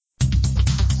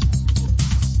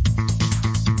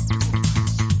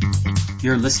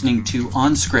You're listening to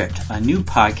On Script, a new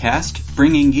podcast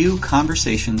bringing you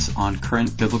conversations on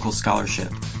current biblical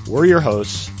scholarship. We're your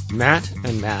hosts, Matt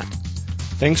and Matt.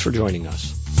 Thanks for joining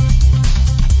us.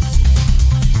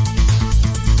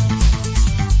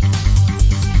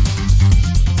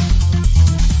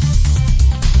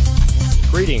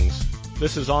 Greetings.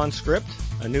 This is On Script,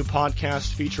 a new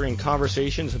podcast featuring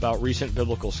conversations about recent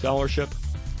biblical scholarship.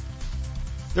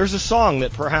 There's a song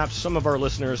that perhaps some of our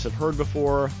listeners have heard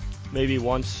before, maybe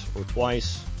once or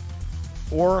twice,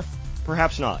 or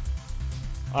perhaps not.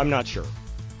 I'm not sure.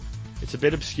 It's a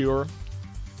bit obscure,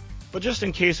 but just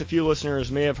in case a few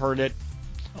listeners may have heard it,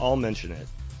 I'll mention it.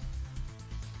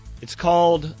 It's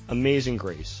called Amazing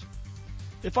Grace.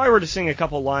 If I were to sing a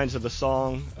couple lines of the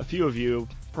song, a few of you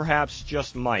perhaps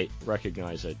just might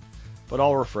recognize it, but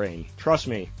I'll refrain. Trust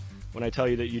me when I tell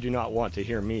you that you do not want to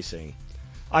hear me sing.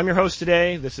 I'm your host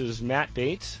today. This is Matt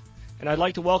Bates, and I'd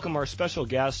like to welcome our special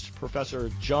guest,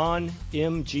 Professor John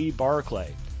M.G.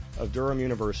 Barclay of Durham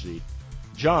University.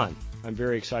 John, I'm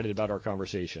very excited about our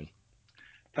conversation.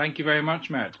 Thank you very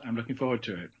much, Matt. I'm looking forward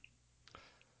to it.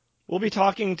 We'll be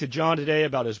talking to John today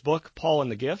about his book, Paul and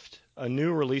the Gift, a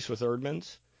new release with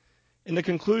Eerdmans. In the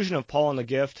conclusion of Paul and the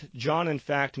Gift, John, in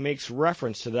fact, makes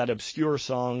reference to that obscure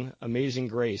song, Amazing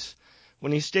Grace,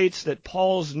 when he states that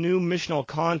Paul's new missional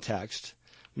context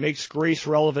makes grace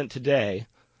relevant today,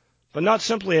 but not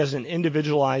simply as an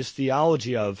individualized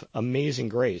theology of amazing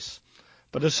grace,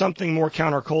 but as something more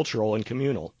countercultural and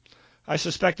communal. I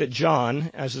suspect that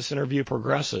John, as this interview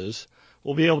progresses,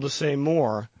 will be able to say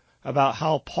more about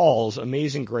how Paul's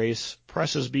amazing grace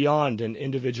presses beyond an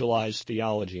individualized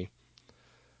theology.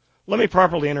 Let me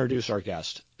properly introduce our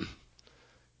guest.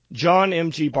 John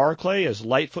M.G. Barclay is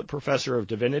Lightfoot Professor of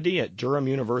Divinity at Durham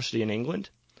University in England,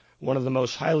 one of the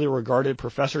most highly regarded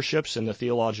professorships in the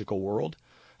theological world,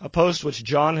 a post which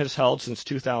John has held since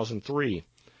 2003.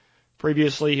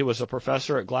 Previously, he was a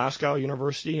professor at Glasgow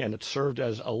University and had served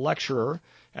as a lecturer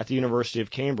at the University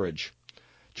of Cambridge.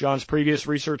 John's previous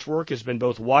research work has been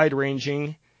both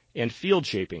wide-ranging and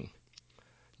field-shaping.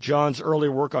 John's early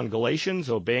work on Galatians,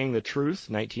 Obeying the Truth,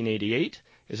 1988,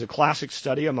 is a classic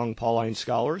study among Pauline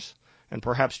scholars, and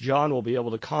perhaps John will be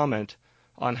able to comment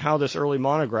on how this early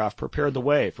monograph prepared the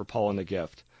way for Paul and the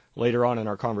Gift later on in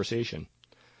our conversation.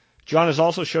 John has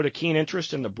also showed a keen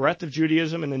interest in the breadth of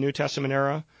Judaism in the New Testament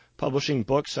era, publishing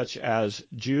books such as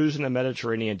Jews in the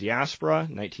Mediterranean Diaspora,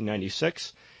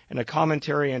 1996, and a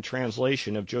commentary and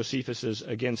translation of Josephus's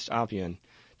Against Appian,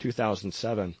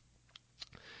 2007.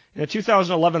 In a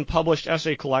 2011 published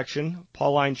essay collection,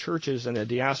 Pauline Churches and the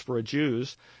Diaspora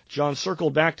Jews, John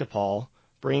circled back to Paul,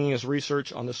 bringing his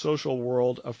research on the social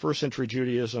world of first-century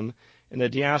Judaism in the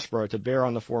diaspora to bear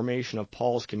on the formation of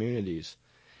Paul's communities.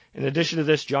 In addition to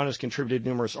this, John has contributed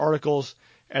numerous articles,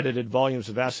 edited volumes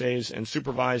of essays, and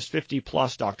supervised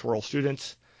 50-plus doctoral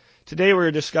students. Today we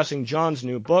are discussing John's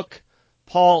new book,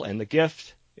 Paul and the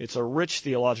Gift. It's a rich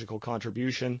theological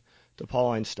contribution to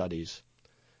Pauline studies.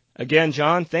 Again,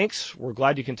 John, thanks. We're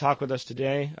glad you can talk with us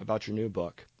today about your new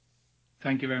book.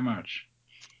 Thank you very much.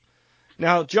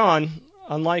 Now, John,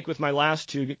 unlike with my last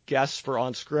two guests for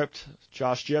On Script,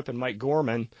 Josh Jipp and Mike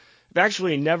Gorman, I've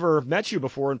actually never met you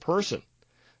before in person.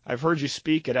 I've heard you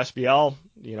speak at SBL,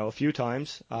 a few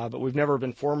times, but we've never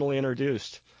been formally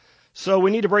introduced. So we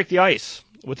need to break the ice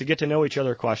with the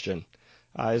get-to-know-each-other question.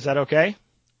 Is that okay?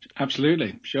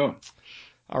 Absolutely, sure.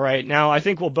 All right. Now, I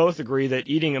think we'll both agree that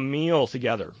eating a meal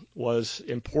together was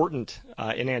important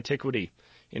in antiquity,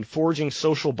 in forging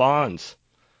social bonds.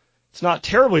 It's not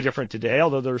terribly different today,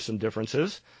 although there are some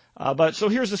differences. But so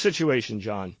here's the situation,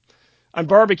 John. I'm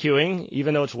barbecuing,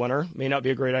 even though it's winter. May not be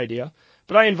a great idea.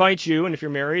 But I invite you, and if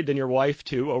you're married, then your wife,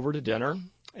 too, over to dinner.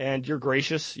 And you're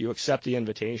gracious. You accept the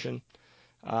invitation.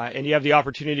 And you have the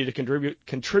opportunity to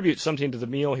contribute something to the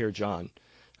meal here, John.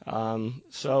 Now,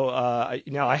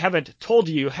 I haven't told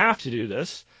you have to do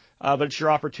this, but it's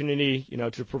your opportunity,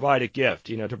 to provide a gift,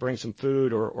 to bring some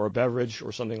food or a beverage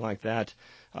or something like that.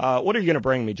 What are you going to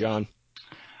bring me, John?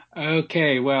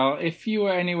 Okay, well, if you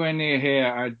were anywhere near here,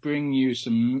 I'd bring you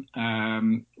some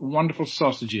wonderful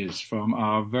sausages from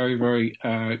our very, very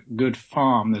good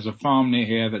farm. There's a farm near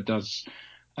here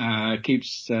that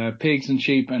keeps pigs and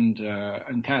sheep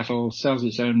and cattle, sells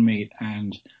its own meat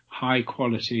and high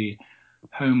quality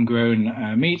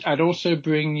homegrown meat. I'd also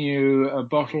bring you a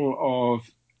bottle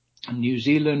of New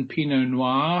Zealand Pinot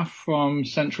Noir from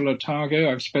Central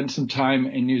Otago. I've spent some time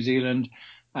in New Zealand.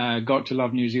 Got to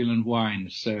love New Zealand wine.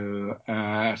 So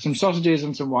some sausages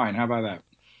and some wine. How about that?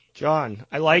 John,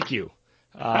 I like you.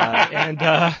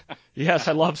 Yes,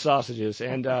 I love sausages,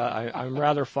 and I'm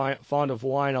rather fond of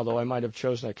wine, although I might have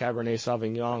chosen a Cabernet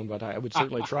Sauvignon, but I would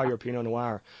certainly try your Pinot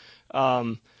Noir.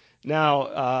 Um,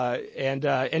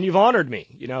 and you've honored me,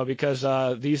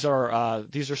 because these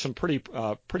are some pretty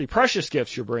precious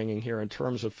gifts you're bringing here in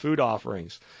terms of food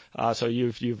offerings. So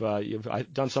you've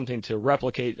done something to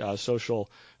replicate social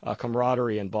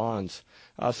camaraderie and bonds.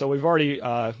 So we've already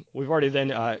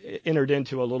then entered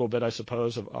into a little bit, I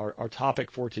suppose, of our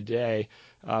topic for today,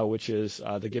 which is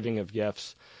the giving of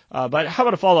gifts. But how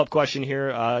about a follow-up question here?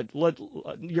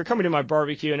 You're coming to my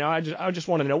barbecue now. I just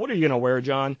want to know, what are you going to wear,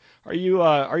 John? Are you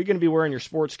going to be wearing your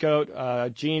sports coat,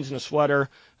 jeans, and a sweater?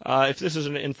 If this is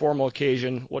an informal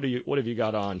occasion, what have you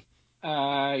got on?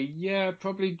 Yeah,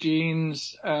 probably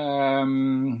jeans.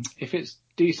 If it's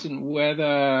decent weather,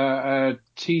 a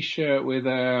t-shirt with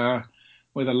a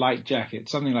light jacket,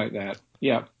 something like that.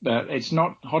 Yeah, but it's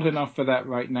not hot enough for that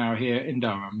right now here in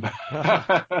Durham.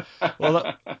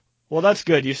 Well, that's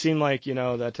good. You seem like,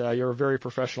 that you're a very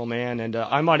professional man, and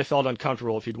I might have felt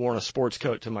uncomfortable if you'd worn a sports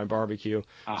coat to my barbecue.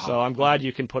 So I'm glad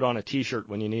you can put on a T-shirt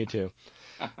when you need to.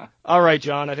 All right,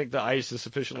 John, I think the ice is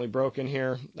sufficiently broken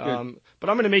here. But I'm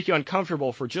going to make you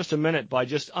uncomfortable for just a minute by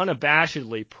just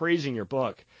unabashedly praising your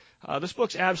book. This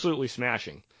book's absolutely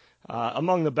smashing.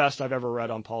 Among the best I've ever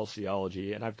read on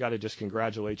policyology, and I've got to just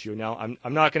congratulate you. Now,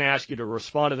 I'm not going to ask you to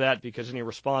respond to that because any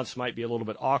response might be a little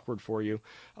bit awkward for you,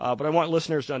 but I want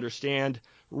listeners to understand,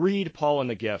 read Paul and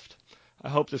the Gift. I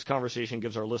hope this conversation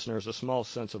gives our listeners a small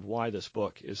sense of why this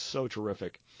book is so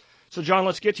terrific. So, John,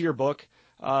 let's get to your book.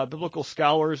 Biblical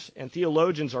scholars and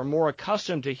theologians are more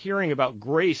accustomed to hearing about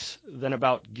grace than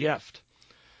about gift.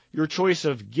 Your choice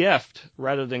of gift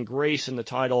rather than grace in the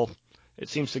title, it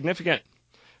seems significant.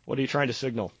 What are you trying to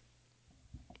signal?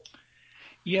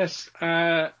 Yes,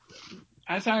 as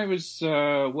I was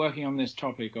working on this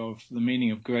topic of the meaning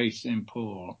of grace in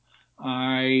Paul,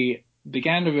 I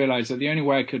began to realize that the only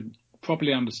way I could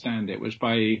properly understand it was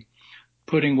by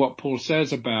putting what Paul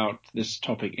says about this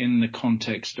topic in the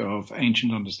context of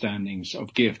ancient understandings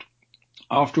of gift.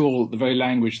 After all, the very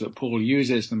language that Paul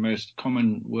uses, the most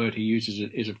common word he uses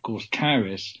is, of course,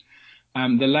 charis.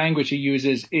 The language he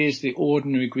uses is the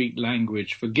ordinary Greek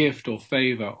language for gift or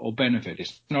favor or benefit.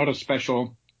 It's not a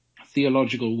special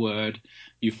theological word.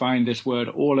 You find this word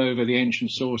all over the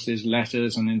ancient sources,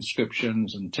 letters and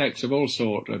inscriptions and texts of all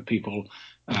sorts of people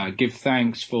give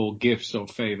thanks for gifts or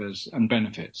favors and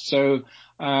benefits. So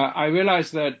I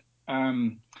realized that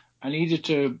I needed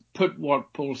to put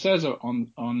what Paul says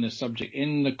on this subject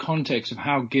in the context of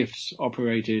how gifts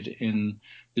operated in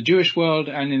the Jewish world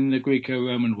and in the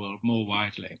Greco-Roman world more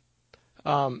widely.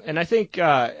 And I think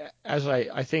as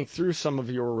I think through some of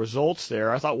your results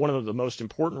there, I thought one of the most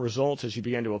important results as you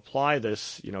began to apply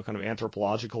this, kind of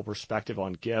anthropological perspective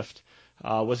on gift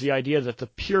was the idea that the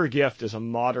pure gift is a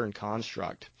modern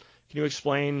construct. Can you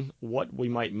explain what we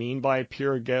might mean by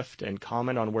pure gift and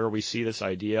comment on where we see this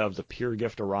idea of the pure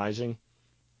gift arising?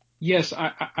 Yes,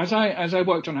 as I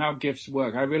worked on how gifts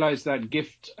work, I realized that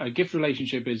a gift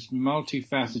relationship is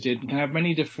multifaceted and can have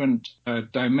many different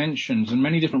dimensions and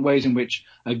many different ways in which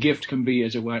a gift can be,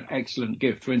 as it were, an excellent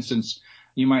gift. For instance,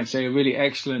 you might say a really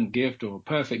excellent gift or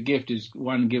perfect gift is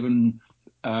one given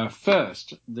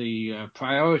first, the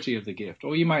priority of the gift.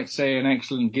 Or you might say an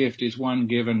excellent gift is one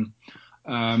given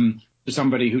to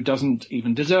somebody who doesn't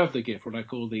even deserve the gift, what I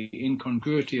call the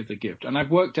incongruity of the gift. And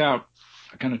I've worked out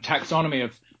a kind of taxonomy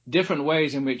of different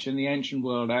ways in which in the ancient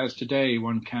world as today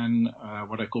one can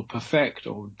what I call perfect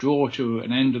or draw to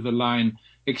an end of the line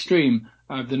extreme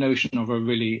the notion of a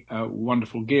really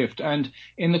wonderful gift. And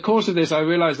in the course of this I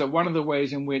realized that one of the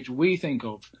ways in which we think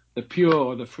of the pure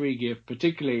or the free gift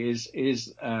particularly is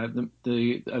the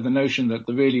notion that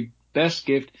the really best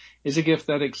gift is a gift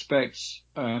that expects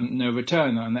no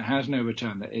return and that has no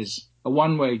return, that is a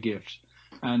one-way gift.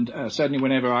 And certainly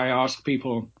whenever I ask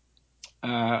people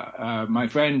my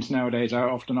friends nowadays, I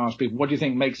often ask people, what do you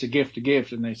think makes a gift a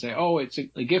gift? And they say,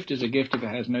 a gift is a gift if it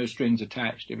has no strings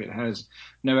attached, if it has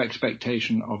no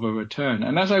expectation of a return.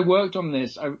 And as I worked on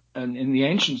this, and in the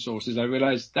ancient sources, I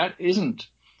realized that isn't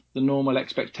the normal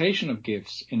expectation of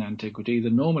gifts in antiquity.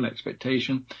 The normal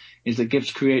expectation is that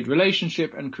gifts create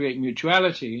relationship and create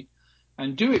mutuality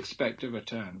and do expect a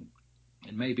return.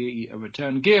 It may be a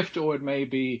return gift, or it may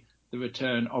be the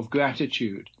return of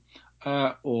gratitude.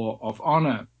 Or of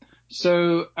honor.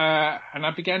 So, and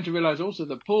I began to realize also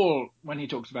that Paul, when he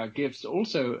talks about gifts,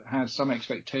 also has some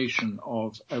expectation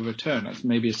of a return. That's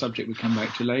maybe a subject we come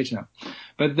back to later.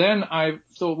 But then I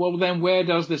thought, well, then where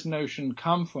does this notion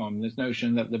come from? This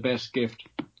notion that the best gift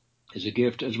is a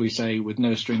gift, as we say, with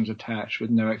no strings attached, with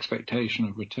no expectation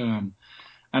of return.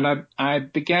 And I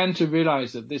began to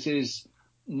realize that this is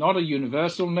not a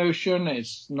universal notion.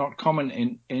 It's not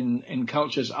common in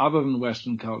cultures other than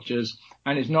Western cultures,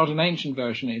 and it's not an ancient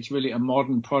version. It's really a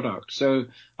modern product. So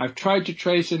I've tried to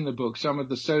trace in the book some of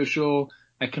the social,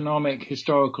 economic,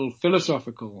 historical,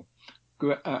 philosophical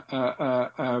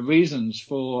reasons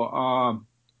for our,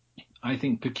 I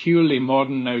think, peculiarly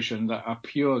modern notion that a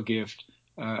pure gift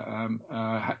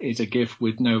is a gift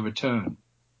with no return.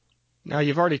 Now,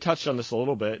 you've already touched on this a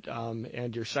little bit,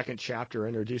 and your second chapter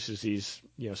introduces these,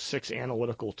 6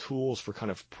 analytical tools for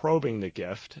kind of probing the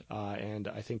gift. And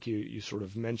I think you sort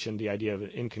of mentioned the idea of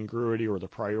incongruity or the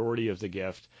priority of the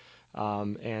gift,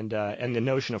 and the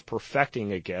notion of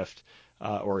perfecting a gift,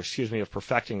 of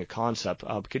perfecting a concept.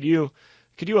 Could you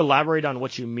elaborate on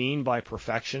what you mean by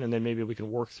perfection, and then maybe we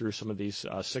can work through some of these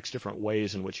 6 different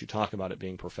ways in which you talk about it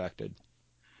being perfected?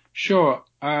 Sure.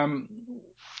 The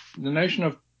notion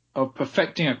of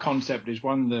perfecting a concept is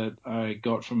one that I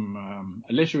got from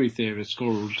a literary theorist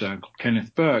called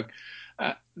Kenneth Burke.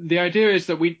 The idea is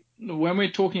that when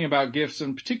we're talking about gifts,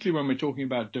 and particularly when we're talking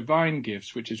about divine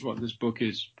gifts, which is what this book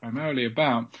is primarily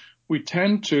about, we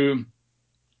tend to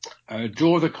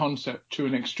draw the concept to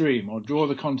an extreme, or draw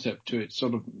the concept to its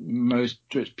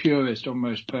purest or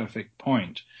most perfect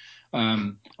point.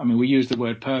 We use the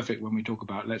word perfect when we talk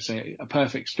about, let's say, a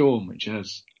perfect storm, which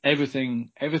has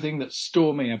everything that's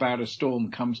stormy about a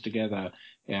storm comes together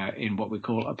in what we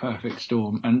call a perfect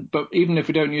storm. But even if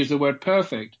we don't use the word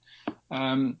perfect,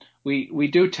 we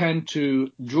do tend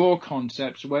to draw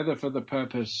concepts, whether for the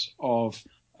purpose of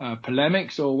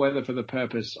polemics or whether for the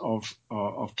purpose of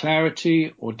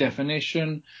clarity or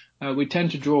definition. We tend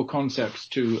to draw concepts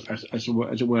to, as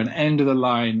it were, an end of the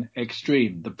line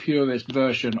extreme. The purest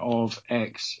version of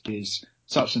X is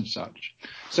such and such.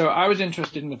 So I was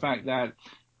interested in the fact that,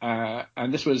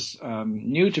 and this was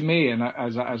new to me, and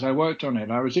as I worked on it,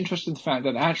 I was interested in the fact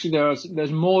that actually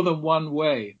there's more than one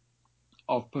way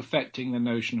of perfecting the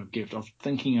notion of gift, of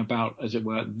thinking about, as it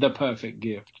were, the perfect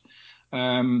gift.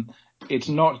 It's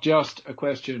not just a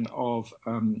question of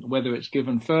whether it's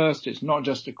given first. It's not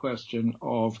just a question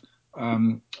of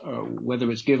whether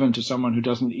it's given to someone who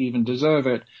doesn't even deserve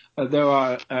it. There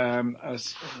are, at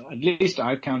least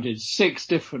I've counted, 6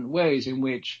 different ways in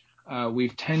which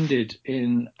we've tended,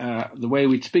 in the way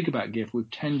we speak about gift,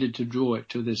 we've tended to draw it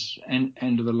to this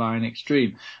end of the line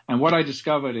extreme. And what I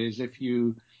discovered is if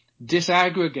you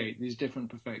disaggregate these different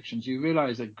perfections, you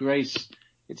realize that grace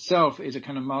itself is a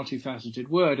kind of multifaceted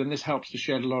word, and this helps to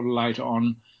shed a lot of light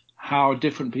on how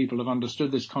different people have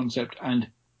understood this concept and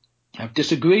have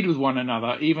disagreed with one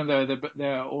another, even though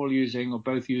they're all using, or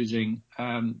both using,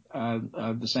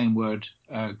 the same word,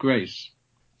 grace.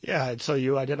 Yeah, and so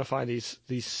you identify these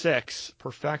 6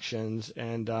 perfections,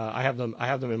 and I have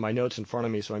them in my notes in front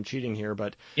of me, so I'm cheating here.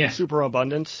 But Yes.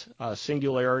 Superabundance,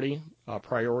 singularity,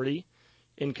 priority,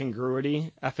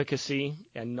 incongruity, efficacy,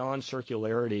 and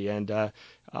non-circularity. And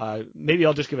maybe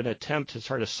I'll just give an attempt to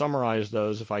try to summarize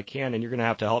those if I can, and you're going to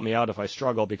have to help me out if I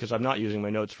struggle, because I'm not using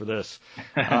my notes for this.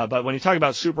 But when you talk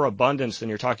about superabundance, then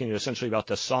you're talking essentially about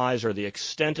the size or the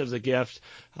extent of the gift.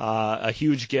 A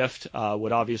huge gift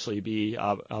would obviously be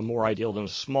more ideal than a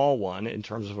small one in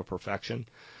terms of a perfection.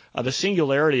 The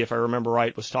singularity, if I remember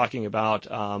right, was talking about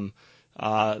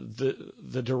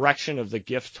the direction of the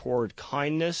gift toward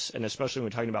kindness, and especially when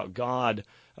we're talking about God,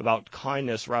 about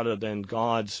kindness rather than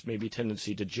God's maybe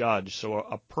tendency to judge. So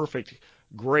a perfect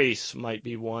grace might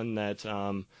be one that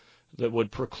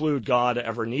would preclude God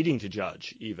ever needing to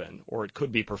judge, even, or it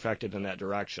could be perfected in that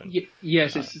direction.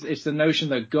 Yes, it's the notion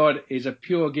that God is a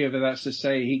pure giver. That's to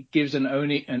say, He gives and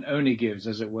only gives,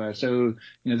 as it were. So,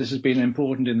 this has been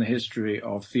important in the history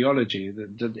of theology.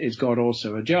 That is God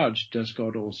also a judge? Does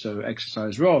God also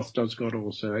exercise wrath? Does God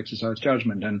also exercise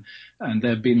judgment? And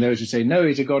there have been those who say, no,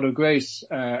 He's a God of grace,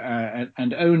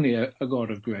 and only a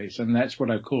God of grace. And that's what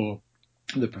I call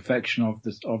the perfection of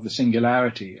the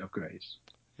singularity of grace.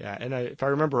 Yeah, and if I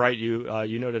remember right, you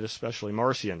noted especially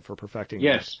Marcion for perfecting.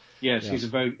 Yes, he's a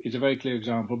very clear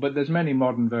example. But there's many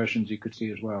modern versions you could see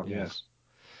as well. Yes.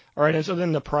 All right, and so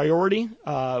then the priority,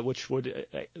 which would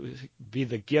be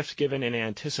the gift given in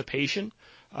anticipation,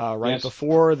 right? Yes.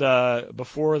 Before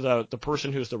the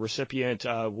person who's the recipient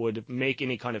would make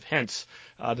any kind of hints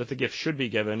that the gift should be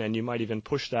given, and you might even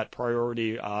push that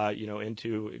priority,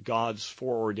 into God's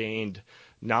foreordained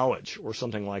knowledge or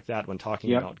something like that when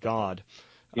talking about God.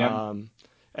 Yep.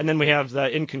 And then we have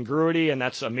the incongruity, and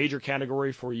that's a major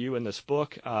category for you in this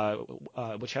book,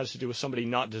 which has to do with somebody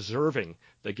not deserving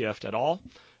the gift at all.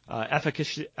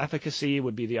 Efficacy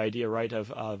would be the idea, right,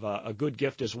 of a good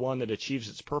gift is one that achieves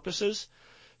its purposes.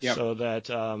 Yep. So that,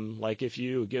 like if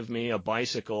you give me a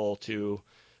bicycle to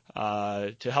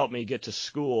to help me get to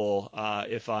school.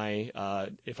 If I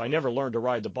never learn to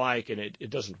ride the bike and it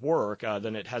doesn't work,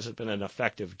 then it hasn't been an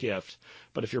effective gift.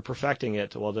 But if you're perfecting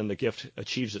it, well, then the gift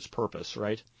achieves its purpose,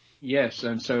 right? Yes,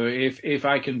 and so if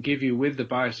I can give you with the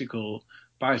bicycle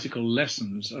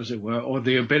lessons, as it were, or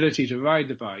the ability to ride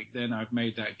the bike, then I've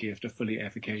made that gift a fully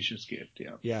efficacious gift.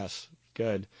 Yeah. Yes.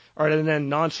 Good. All right, and then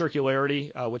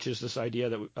non-circularity, which is this idea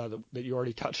that you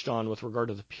already touched on with regard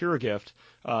to the pure gift,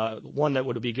 one that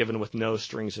would be given with no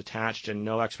strings attached and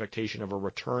no expectation of a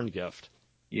return gift.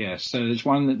 Yes, so there's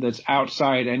one that's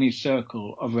outside any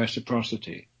circle of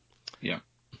reciprocity. Yeah.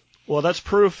 Well, that's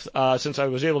proof, since I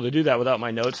was able to do that without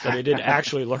my notes, that I did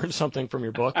actually learn something from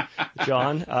your book,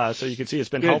 John. So you can see it's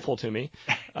been helpful to me.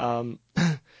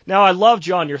 Now, I love,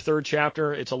 John, your third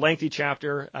chapter. It's a lengthy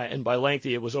chapter, and by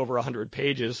lengthy, it was over 100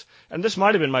 pages. And this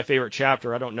might have been my favorite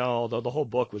chapter. I don't know, although the whole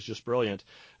book was just brilliant.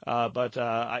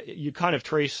 But you kind of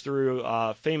trace through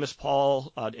famous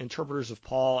Paul, interpreters of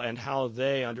Paul, and how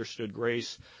they understood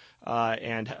grace.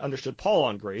 And understood Paul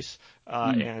on grace.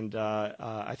 And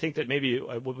I think that maybe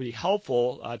it would be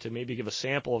helpful to maybe give a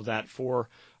sample of that for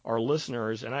our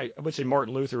listeners. And I would say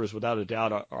Martin Luther is without a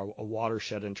doubt a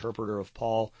watershed interpreter of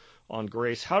Paul on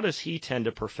grace. How does he tend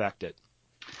to perfect it?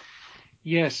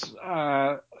 Yes,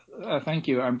 thank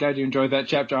you. I'm glad you enjoyed that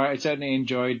chapter. I certainly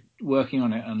enjoyed working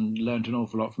on it and learned an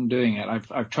awful lot from doing it.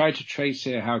 I've tried to trace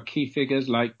here how key figures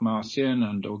like Marcion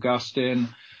and Augustine,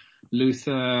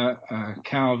 Luther,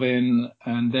 Calvin,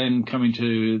 and then coming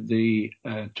to the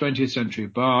 20th century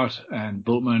Barth and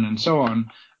Bultmann and so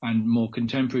on, and more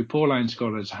contemporary Pauline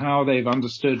scholars, how they've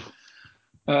understood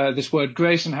this word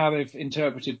grace and how they've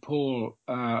interpreted Paul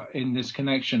in this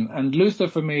connection. And Luther,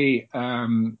 for me,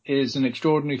 is an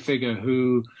extraordinary figure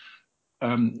who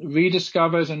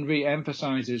rediscovers and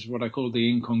re-emphasizes what I call the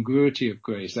incongruity of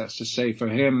grace. That's to say, for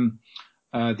him,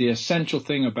 the essential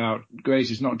thing about grace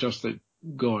is not just that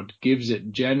God gives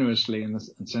it generously in the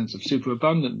sense of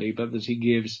superabundantly, but that he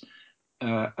gives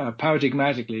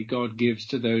paradigmatically, God gives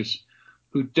to those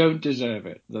who don't deserve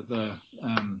it, that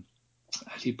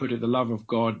as he put it, the love of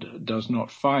God does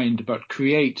not find, but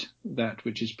create that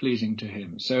which is pleasing to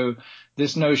him. So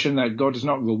this notion that God does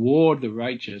not reward the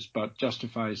righteous, but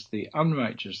justifies the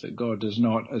unrighteous, that God does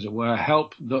not, as it were,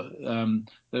 help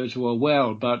those who are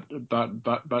well,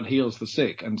 but heals the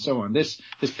sick, and so on. This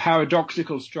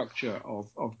paradoxical structure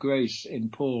of grace in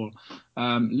Paul,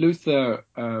 Luther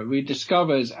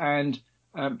rediscovers and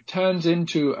turns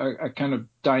into a kind of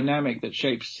dynamic that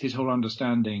shapes his whole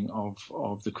understanding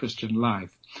of the Christian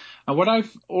life. And what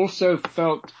I've also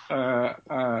felt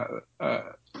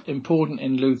important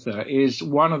in Luther is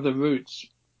one of the roots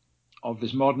of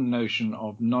this modern notion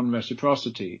of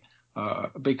non-reciprocity,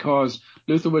 because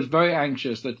Luther was very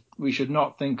anxious that we should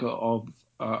not think of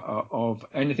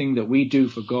anything that we do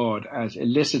for God as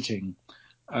eliciting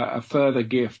a further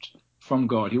gift from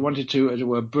God. He wanted to, as it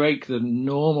were, break the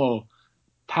normal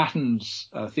patterns,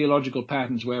 theological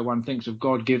patterns where one thinks of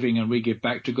God giving and we give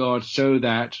back to God so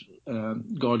that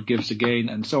God gives again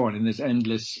and so on in this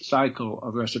endless cycle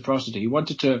of reciprocity. He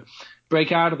wanted to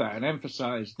break out of that and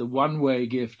emphasize the one-way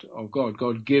gift of God.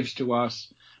 God gives to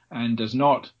us and does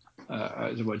not,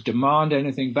 as it were, demand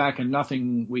anything back, and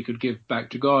nothing we could give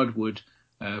back to God would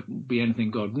be anything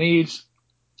God needs.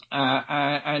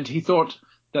 And he thought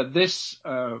that this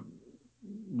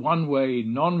one-way,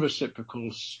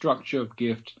 non-reciprocal structure of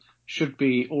gift should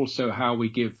be also how we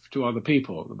give to other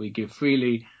people, that we give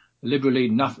freely, liberally,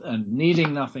 and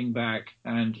needing nothing back,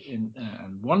 and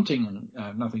wanting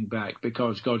nothing back,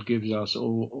 because God gives us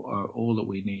all that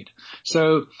we need.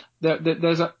 So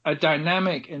there's a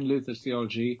dynamic in Luther's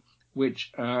theology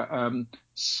which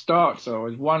starts, or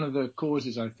is one of the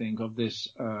causes, I think, of this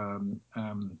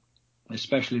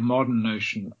especially modern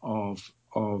notion of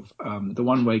the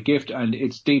one-way gift, and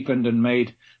it's deepened and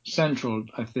made central,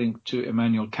 I think, to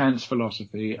Immanuel Kant's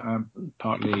philosophy,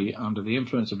 partly under the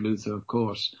influence of Luther, of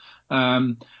course.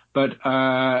 But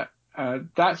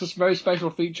that's a very special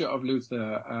feature of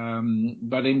Luther.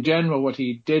 But in general, what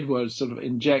he did was sort of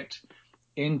inject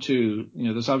into,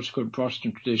 the subsequent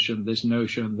Protestant tradition this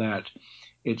notion that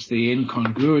it's the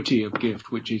incongruity of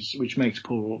gift which makes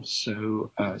Paul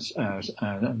so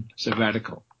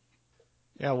radical.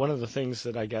 Yeah, one of the things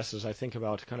that I guess as I think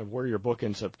about kind of where your book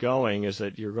ends up going is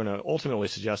that you're going to ultimately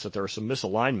suggest that there are some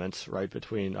misalignments, right,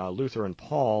 between Luther and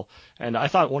Paul. And I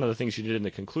thought one of the things you did in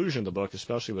the conclusion of the book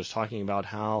especially was talking about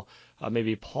how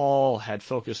maybe Paul had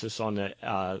focused this on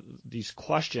these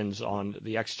questions on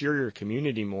the exterior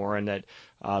community more, and that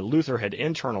Luther had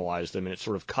internalized them, and it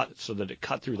sort of cut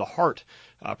through the heart,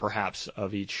 perhaps,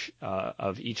 of each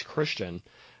Christian.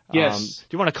 Yes.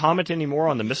 Do you want to comment any more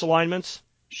on the misalignments?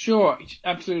 Sure,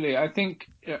 absolutely. I think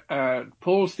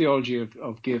Paul's theology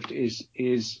of gift is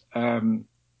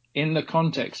in the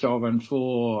context of and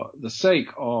for the sake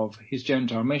of his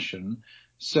Gentile mission.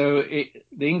 So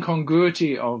the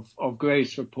incongruity of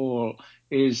grace for Paul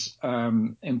is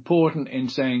important in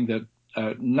saying that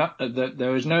that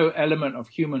there is no element of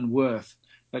human worth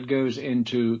that goes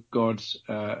into God's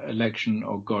election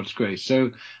or God's grace.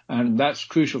 So, and that's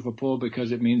crucial for Paul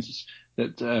because it means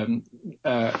that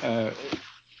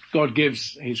God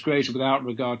gives his grace without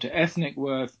regard to ethnic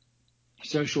worth,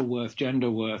 social worth, gender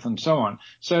worth, and so on.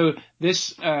 So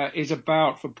this is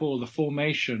about, for Paul, the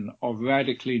formation of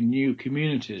radically new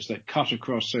communities that cut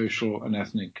across social and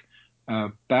ethnic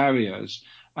barriers.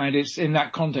 And it's in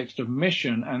that context of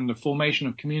mission and the formation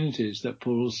of communities that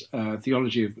Paul's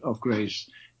theology of grace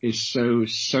is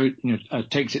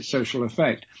takes its social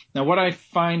effect. Now, what I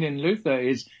find in Luther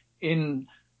is in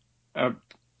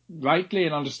rightly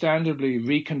and understandably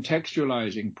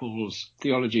recontextualizing Paul's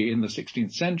theology in the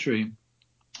 16th century,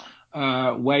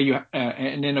 where you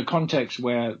and in a context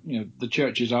where the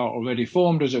churches are already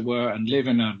formed, as it were, and live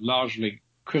in a largely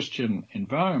Christian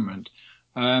environment.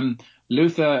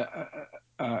 Luther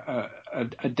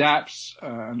adapts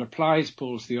and applies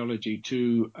Paul's theology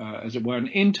to, as it were, an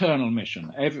internal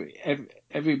mission.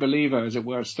 Every believer, as it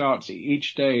were, starts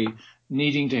each day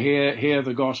needing to hear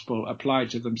the gospel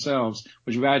applied to themselves,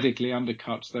 which radically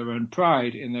undercuts their own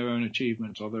pride in their own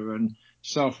achievements or their own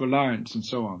self-reliance and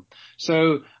so on.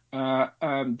 So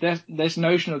this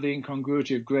notion of the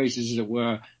incongruity of grace is, as it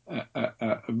were,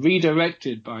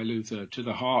 redirected by Luther to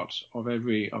the heart of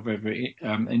every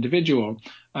individual,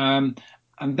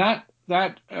 and that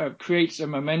creates a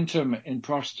momentum in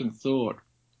Protestant thought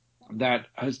that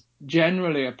has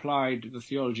generally applied the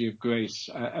theology of grace,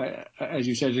 as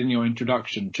you said in your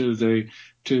introduction, to the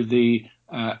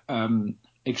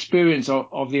experience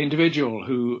of the individual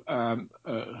who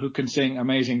can sing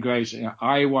Amazing Grace.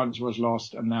 I once was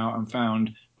lost and now am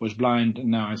found, was blind and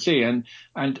now I see. And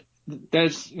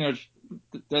there's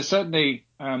certainly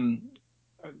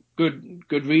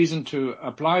good reason to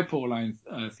apply Pauline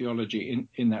theology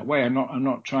in that way. I'm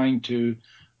not trying to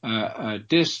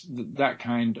diss that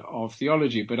kind of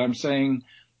theology, but I'm saying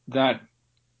that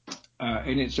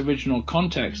in its original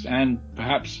context, and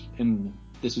perhaps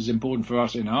this is important for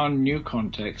us in our new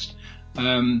context,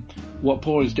 what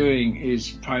Paul is doing is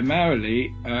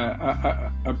primarily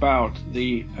about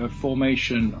the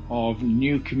formation of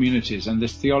new communities, and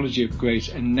this theology of grace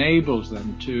enables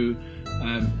them to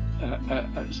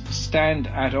stand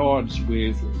at odds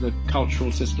with the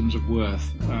cultural systems of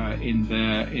worth in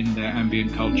their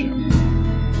ambient culture.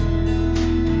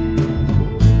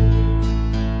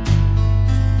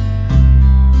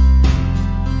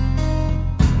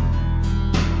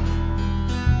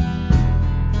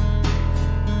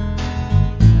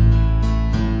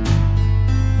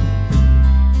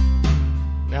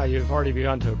 Now, you've already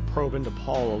begun to probe into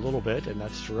Paul a little bit, and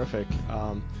that's terrific.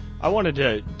 I wanted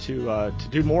to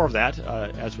do more of that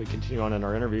as we continue on in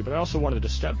our interview, but I also wanted to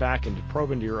step back and to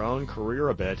probe into your own career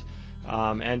a bit.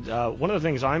 And one of the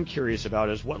things I'm curious about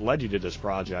is what led you to this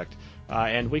project.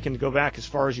 And we can go back as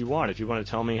far as you want. If you want to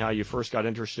tell me how you first got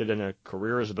interested in a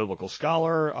career as a biblical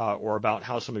scholar, or about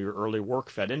how some of your early work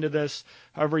fed into this,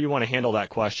 however you want to handle that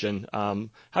question.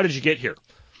 How did you get here?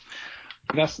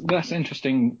 That's an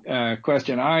interesting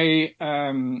question.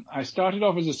 I started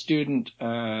off as a student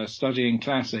studying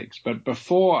classics, but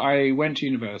before I went to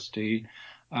university,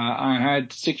 I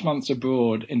had 6 months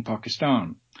abroad in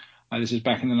Pakistan. This is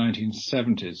back in the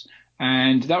 1970s,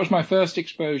 and that was my first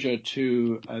exposure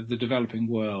to the developing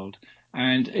world.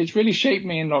 And it's really shaped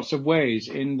me in lots of ways,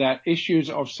 in that issues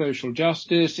of social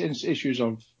justice, issues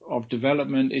of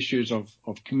development, issues of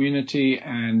community,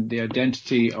 and the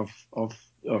identity of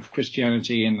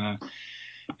Christianity in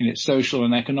its social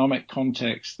and economic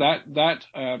context.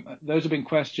 Those have been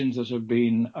questions that have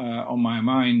been on my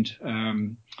mind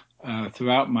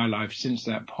throughout my life since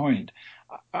that point.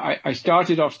 I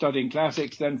started off studying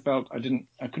classics, then felt I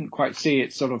couldn't quite see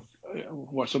it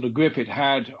what sort of grip it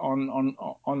had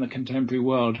on the contemporary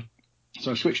world.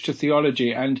 So I switched to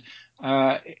theology, and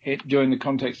during the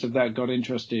context of that, got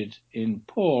interested in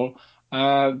Paul.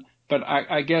 But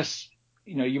I guess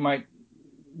you might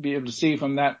be able to see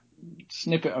from that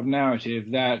snippet of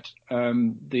narrative that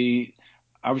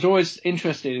I was always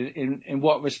interested in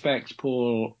what respects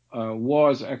Paul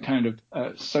was a kind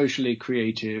of socially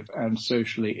creative and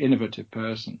socially innovative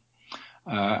person,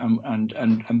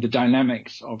 and the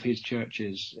dynamics of his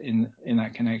churches in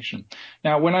that connection.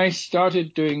 Now, when I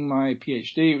started doing my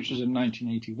PhD, which was in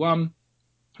 1981,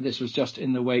 this was just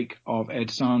in the wake of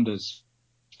Ed Sanders'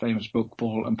 famous book,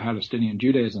 Paul and Palestinian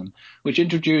Judaism, which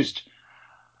introduced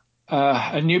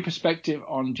a new perspective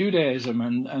on Judaism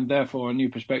and therefore a new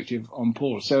perspective on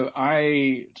Paul. So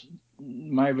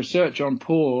my research on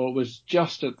Paul was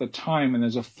just at the time when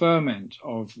there's a ferment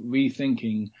of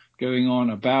rethinking going on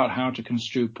about how to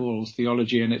construe Paul's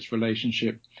theology and its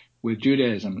relationship with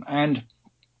Judaism. And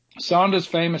Sanders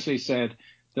famously said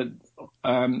that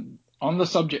on the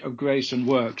subject of grace and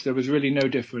works, there was really no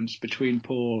difference between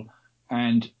Paul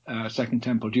and Second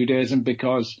Temple Judaism,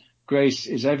 because grace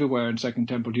is everywhere in Second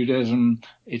Temple Judaism.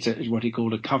 It's what he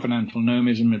called a covenantal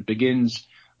nomism. It begins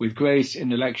with grace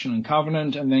in election and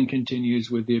covenant, and then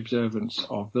continues with the observance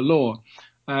of the law.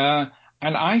 And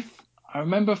I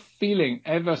remember feeling,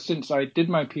 ever since I did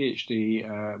my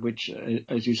PhD, which,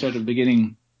 as you said at the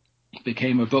beginning,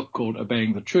 became a book called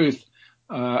Obeying the Truth,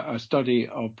 a study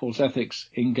of Paul's ethics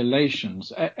in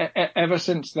Galatians. Ever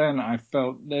since then, I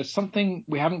felt there's something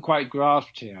we haven't quite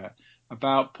grasped here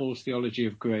about Paul's theology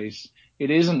of grace.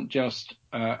 It isn't just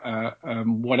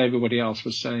what everybody else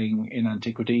was saying in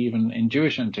antiquity, even in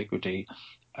Jewish antiquity,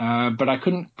 but I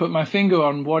couldn't put my finger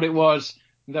on what it was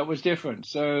that was different.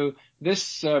 So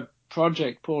this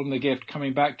project, Paul and the Gift,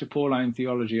 coming back to Pauline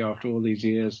theology after all these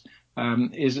years,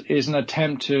 is an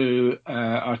attempt to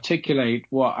articulate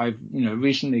what I've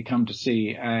recently come to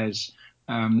see as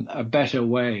a better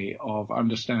way of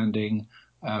understanding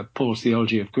Paul's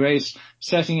theology of grace,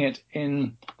 setting it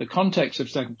in the context of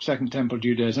Second Temple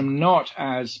Judaism, not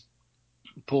as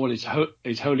Paul is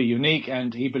wholly unique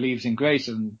and he believes in grace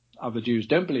and other Jews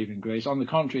don't believe in grace. On the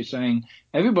contrary, saying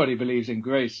everybody believes in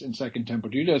grace in Second Temple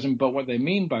Judaism, but what they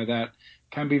mean by that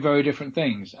can be very different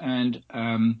things. And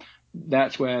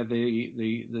that's where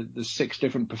the 6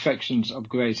 different perfections of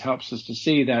grace helps us to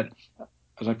see that,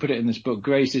 as I put it in this book,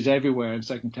 grace is everywhere in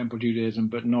Second Temple Judaism,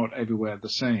 but not everywhere the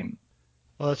same.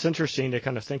 Well, it's interesting to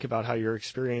kind of think about how your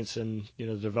experience in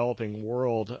the developing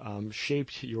world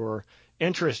shaped your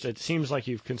interest. It seems like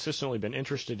you've consistently been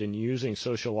interested in using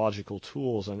sociological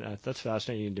tools, and that's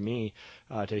fascinating to me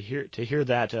to hear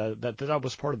that that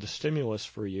was part of the stimulus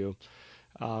for you.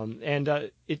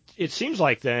 It seems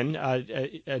like then,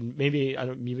 and maybe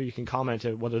you can comment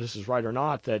on whether this is right or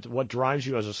not, that what drives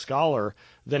you as a scholar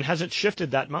then hasn't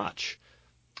shifted that much.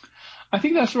 I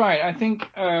think that's right. I think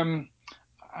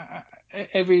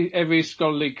every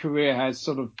scholarly career has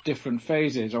sort of different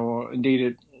phases, or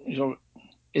indeed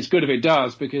it's good if it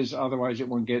does, because otherwise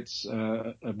one gets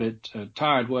a bit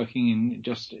tired working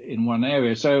in one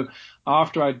area. So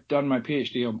after I'd done my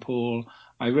PhD on Paul,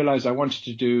 I realized I wanted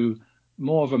to do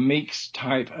more of a Meeks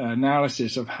type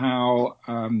analysis of how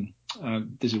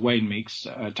this is Wayne Meeks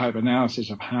type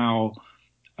analysis of how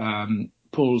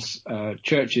Paul's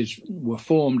churches were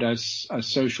formed as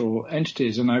social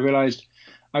entities, and I realized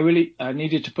I really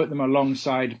needed to put them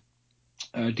alongside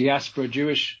diaspora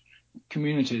Jewish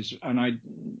communities, and I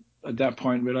at that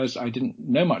point realized I didn't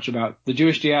know much about the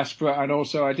Jewish diaspora, and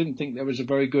also I didn't think there was a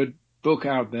very good book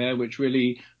out there which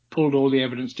really pulled all the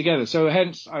evidence together. So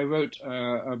hence I wrote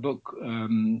a book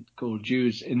called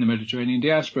Jews in the Mediterranean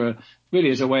Diaspora, really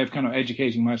as a way of kind of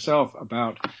educating myself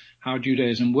about how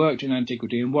Judaism worked in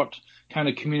antiquity and what kind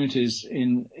of communities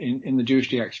in the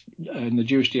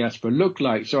Jewish diaspora looked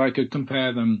like, so I could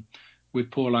compare them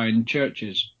with Pauline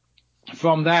churches.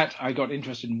 From that, I got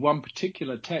interested in one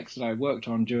particular text that I worked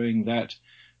on during that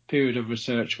period of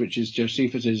research, which is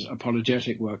Josephus's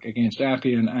apologetic work against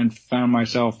Appian, and found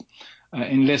myself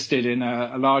enlisted in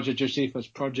a larger Josephus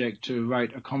project to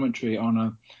write a commentary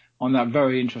on that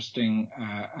very interesting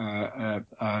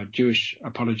Jewish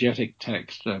apologetic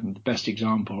text, the best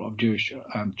example of Jewish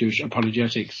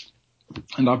apologetics,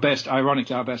 and our best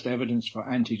evidence for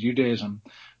anti-Judaism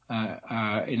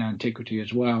in antiquity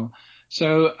as well.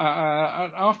 So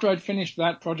after I'd finished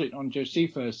that project on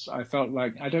Josephus, I felt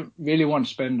like I don't really want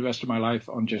to spend the rest of my life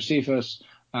on Josephus,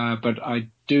 but I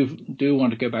do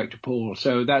want to go back to Paul.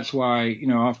 So that's why,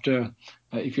 after,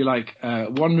 if you like,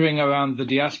 wandering around the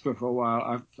diaspora for a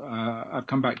while, I've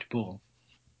come back to Paul.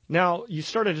 Now, you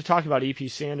started to talk about E.P.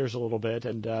 Sanders a little bit,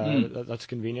 and that's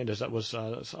convenient, as that was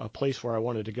a place where I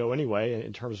wanted to go anyway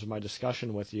in terms of my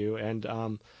discussion with you. And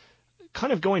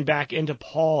kind of going back into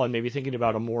Paul and maybe thinking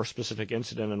about a more specific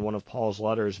incident in one of Paul's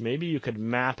letters, maybe you could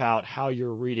map out how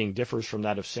your reading differs from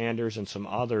that of Sanders and some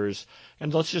others.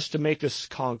 And let's just, to make this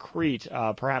concrete,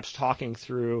 perhaps talking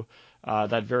through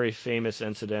that very famous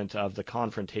incident of the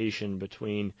confrontation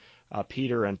between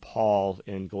Peter and Paul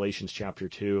in Galatians chapter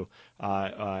 2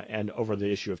 and over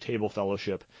the issue of table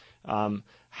fellowship.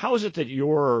 How is it that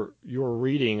your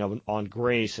reading on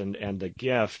grace and the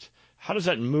gift, how does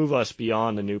that move us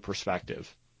beyond the new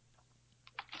perspective?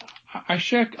 I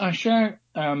share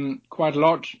quite a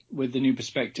lot with the New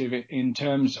Perspective in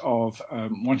terms of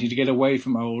wanting to get away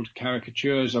from old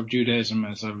caricatures of Judaism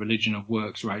as a religion of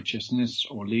works righteousness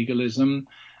or legalism.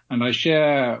 And I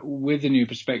share with the New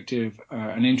Perspective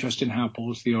an interest in how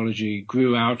Paul's theology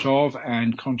grew out of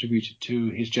and contributed to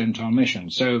his Gentile mission.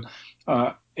 So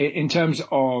in terms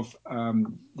of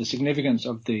the significance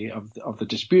of the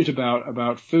dispute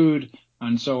about food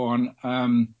and so on,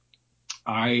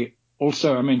 I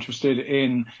also am interested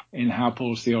in how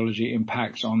Paul's theology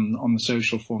impacts on the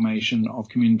social formation of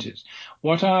communities.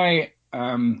 What I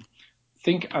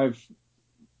think I've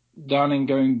done in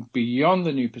going beyond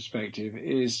the New Perspective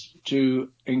is to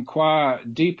inquire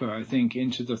deeper, I think,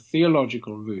 into the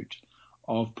theological root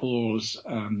of Paul's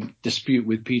dispute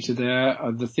with Peter there,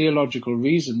 the theological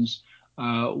reasons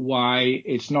why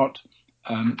it's not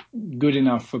good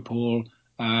enough for Paul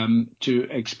to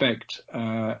expect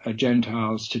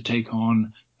Gentiles to take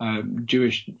on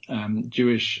Jewish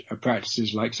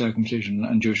practices like circumcision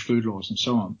and Jewish food laws and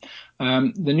so on.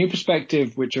 The New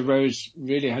Perspective, which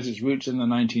really has its roots in the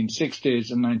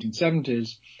 1960s and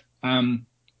 1970s,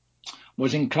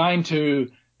 was inclined to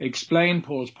explain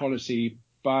Paul's policy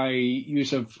by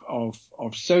use of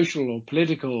social or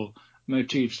political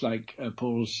motifs like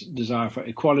Paul's desire for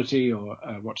equality, or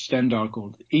what Stendhal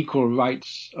called equal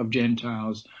rights of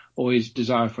Gentiles, or his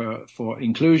desire for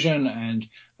inclusion and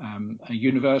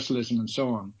universalism and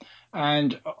so on.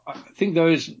 And I think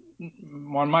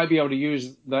one might be able to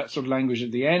use that sort of language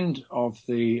at the end of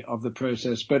the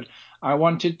process, but I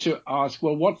wanted to ask,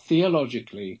 well, what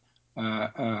theologically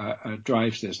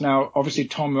drives this? Now, obviously,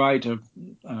 Tom Wright,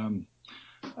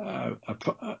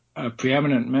 a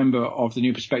preeminent member of the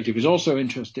New Perspective, is also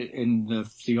interested in the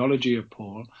theology of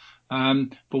Paul.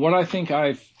 But what I think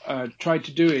I've tried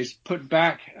to do is put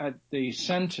back at the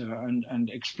center and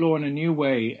explore in a new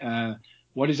way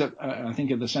what is, I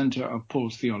think, at the center of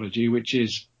Paul's theology, which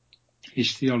is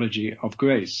his theology of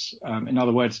grace. In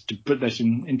other words, to put this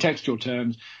in textual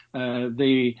terms,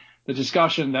 the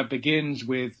discussion that begins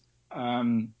with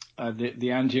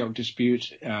the Antioch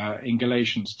dispute in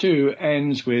Galatians 2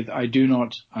 ends with I do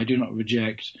not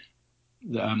reject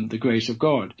the grace of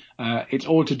God. It's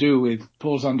all to do with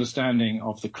Paul's understanding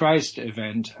of the Christ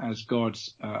event as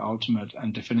God's ultimate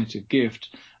and definitive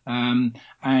gift. And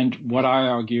what I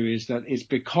argue is that it's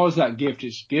because that gift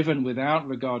is given without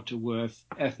regard to worth,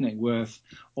 ethnic worth,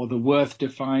 or the worth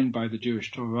defined by the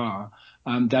Jewish Torah,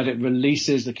 that it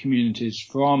releases the communities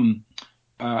from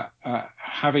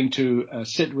having to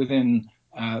sit within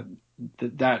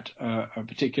that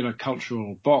particular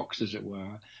cultural box, as it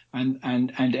were,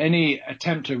 and any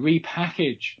attempt to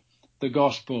repackage the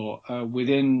gospel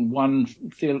within one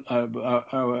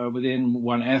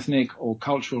ethnic or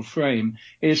cultural frame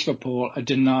is for Paul a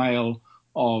denial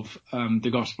of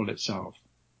the gospel itself.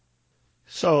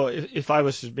 So if I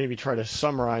was to maybe try to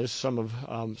summarize some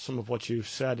of what you've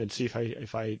said and see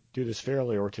if I do this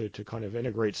fairly, or to kind of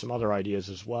integrate some other ideas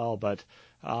as well, but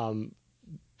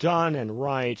Dunn and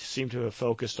Wright seem to have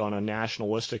focused on a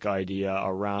nationalistic idea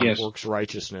around works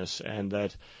righteousness, and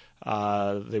that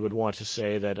they would want to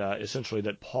say that essentially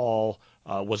that Paul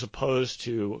was opposed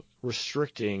to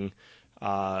restricting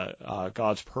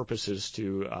God's purposes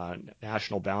to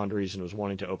national boundaries, and was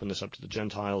wanting to open this up to the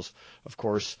Gentiles, of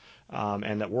course,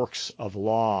 and that works of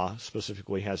law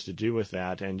specifically has to do with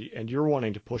that. And you're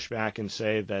wanting to push back and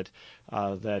say that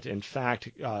in fact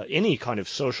any kind of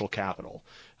social capital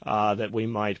that we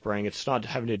might bring, it's not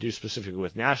having to do specifically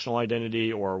with national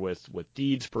identity or with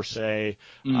deeds per se,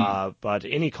 but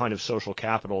any kind of social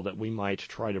capital that we might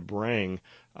try to bring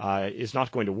is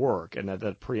not going to work, and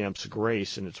that preempts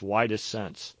grace in its widest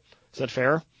sense. Is that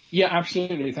fair? Yeah,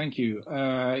 absolutely. Thank you.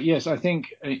 Yes, I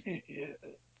think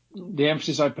the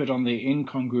emphasis I put on the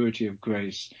incongruity of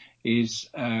grace is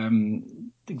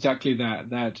exactly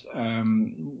that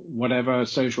whatever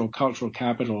social cultural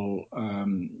capital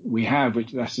we have,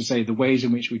 which that's to say the ways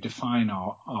in which we define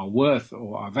our worth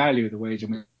or our value, the ways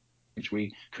in which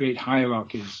we create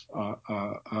hierarchies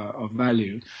of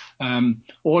value.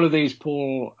 All of these,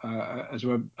 Paul, as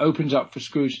well, opens up for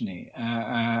scrutiny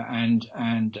and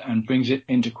brings it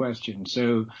into question.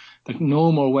 So the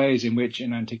normal ways in which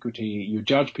in antiquity you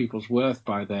judge people's worth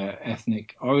by their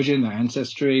ethnic origin, their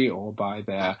ancestry, or by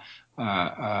their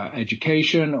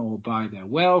education, or by their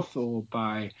wealth, or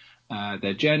by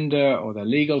their gender, or their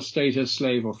legal status,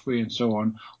 slave or free, and so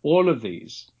on, all of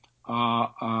these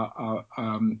are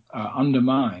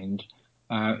undermined.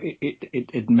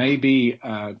 It may be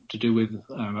to do with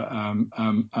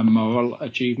a moral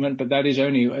achievement, but that is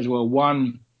only as well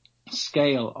one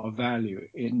scale of value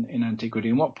in antiquity.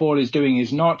 And what Paul is doing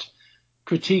is not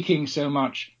critiquing so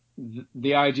much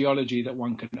the ideology that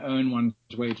one can earn one's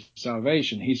way to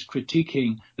salvation. He's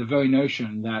critiquing the very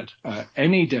notion that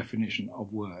any definition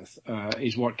of worth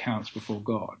is what counts before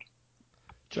God.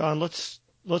 John, let's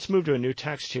move to a new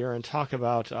text here and talk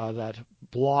about that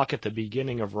block at the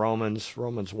beginning of Romans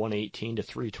 1:18 to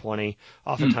 3:20.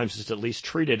 Oftentimes it's at least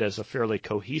treated as a fairly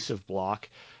cohesive block,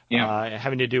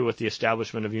 having to do with the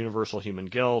establishment of universal human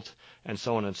guilt and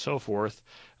so on and so forth.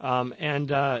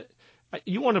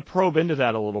 You want to probe into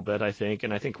that a little bit, I think,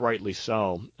 and I think rightly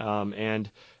so.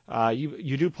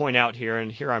 You do point out here, and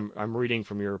here I'm reading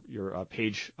from your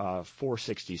page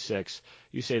 466.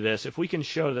 You say this: if we can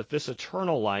show that this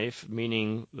eternal life,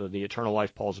 meaning the eternal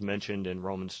life Paul's mentioned in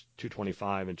Romans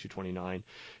 2:25 and 2:29,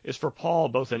 is for Paul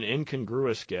both an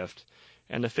incongruous gift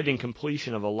and the fitting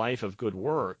completion of a life of good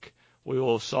work, we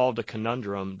will have solved a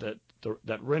conundrum that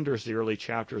renders the early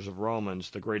chapters of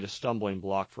Romans the greatest stumbling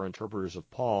block for interpreters of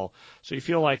Paul. So you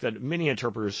feel like that many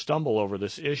interpreters stumble over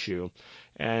this issue,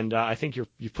 and I think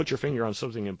you've put your finger on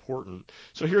something important.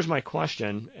 So here's my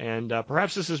question, and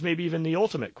perhaps this is maybe even the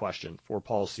ultimate question for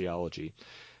Paul's theology.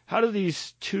 How do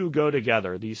these two go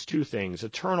together, these two things,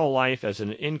 eternal life as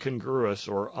an incongruous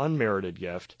or unmerited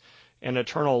gift, and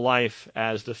eternal life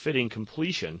as the fitting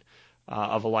completion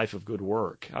of a life of good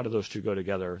work? How do those two go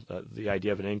together, the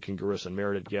idea of an incongruous and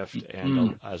merited gift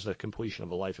and as the completion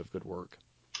of a life of good work?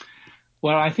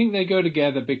 Well, I think they go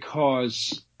together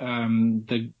because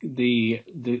the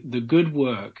good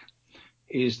work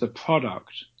is the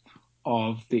product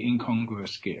of the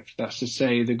incongruous gift. That's to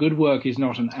say, the good work is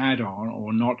not an add-on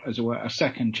or not, as it were, a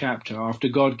second chapter. After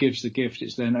God gives the gift,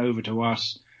 it's then over to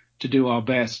us to do our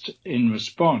best in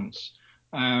response.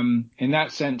 In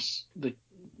that sense,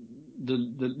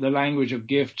 the language of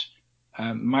gift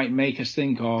might make us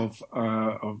think of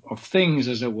things,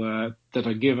 as it were, that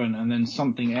are given, and then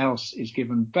something else is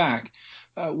given back.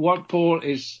 What Paul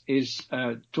is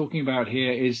talking about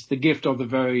here is the gift of the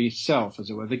very self,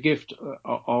 as it were, the gift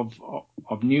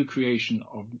of new creation,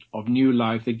 of new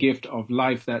life, the gift of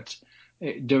life that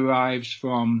derives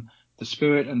from the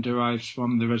Spirit and derives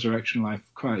from the resurrection life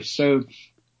of Christ. So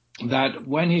that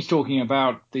when he's talking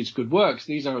about these good works,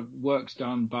 these are works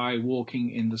done by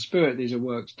walking in the Spirit. These are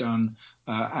works done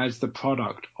as the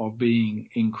product of being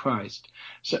in Christ.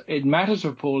 So it matters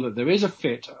for Paul that there is a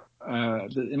fit.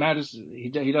 It matters. He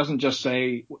doesn't just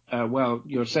say, well,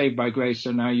 you're saved by grace,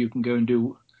 so now you can go and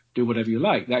do whatever you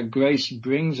like. That grace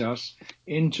brings us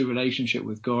into relationship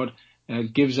with God,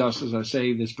 gives us, as I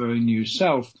say, this very new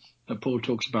self that Paul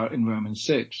talks about in Romans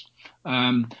 6.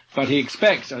 But he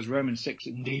expects, as Romans 6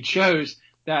 indeed shows,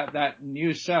 that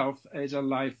new self is a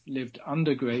life lived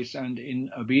under grace and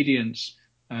in obedience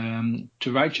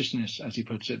to righteousness, as he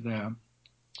puts it there.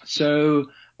 So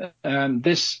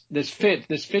this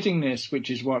fittingness, which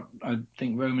is what I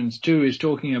think Romans 2 is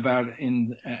talking about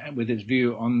with its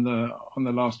view on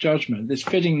the last judgment, this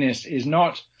fittingness is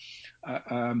not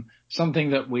something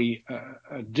that we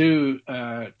do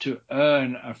to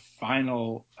earn a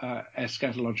final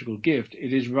eschatological gift.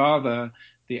 It is rather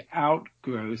the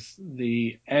outgrowth,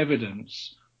 the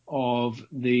evidence of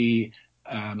the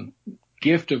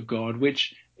gift of God,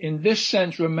 which in this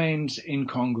sense remains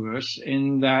incongruous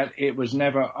in that it was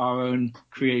never our own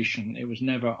creation. It was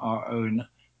never our own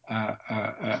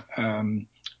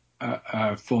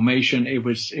formation. It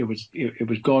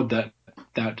was God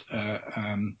that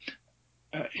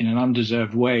in an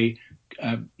undeserved way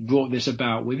brought this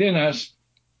about within us,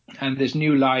 and this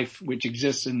new life which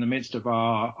exists in the midst of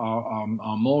our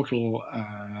mortal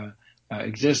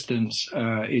existence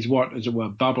is what, as it were,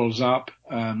 bubbles up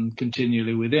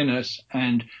continually within us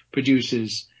and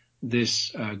produces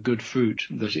this good fruit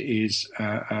that is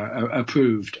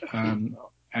approved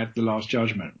at the last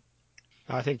judgment.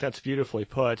 I think that's beautifully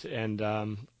put, and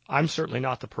I'm certainly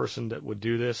not the person that would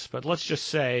do this, but let's just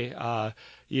say,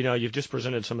 you've just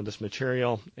presented some of this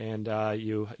material, and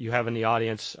you have in the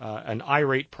audience an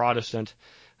irate Protestant,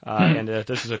 and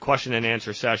this is a question and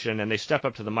answer session, and they step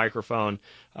up to the microphone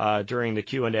during the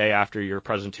Q&A after your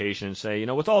presentation and say,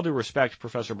 with all due respect,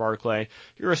 Professor Barclay,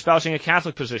 you're espousing a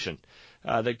Catholic position,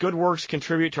 that good works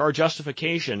contribute to our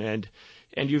justification,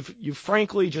 and you've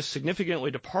frankly just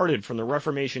significantly departed from the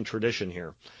Reformation tradition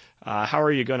here. How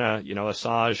are you going to,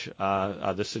 assuage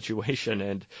this situation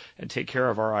and take care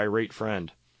of our irate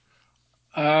friend?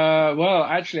 Well,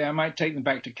 actually, I might take them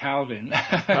back to Calvin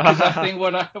because I think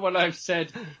what I've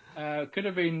said could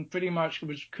have been pretty much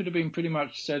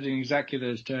said in exactly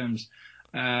those terms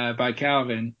by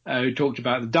Calvin, who talked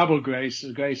about the double grace,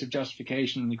 the grace of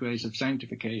justification and the grace of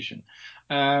sanctification.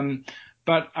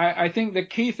 But I think the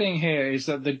key thing here is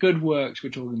that the good works we're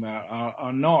talking about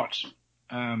are not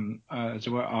as it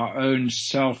were, our own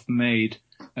self-made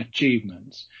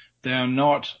achievements. They are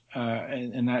not,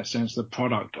 in that sense, the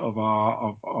product of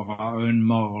our own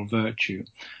moral virtue.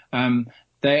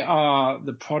 They are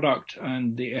the product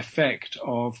and the effect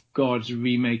of God's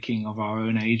remaking of our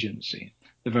own agency,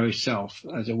 the very self,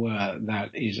 as it were,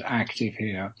 that is active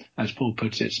here. As Paul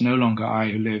puts it, it's no longer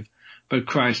I who live, but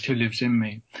Christ who lives in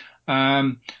me.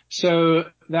 So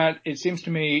that it seems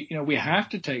to me, we have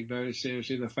to take very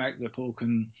seriously the fact that Paul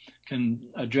can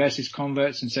address his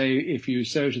converts and say, if you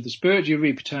sow to the Spirit, you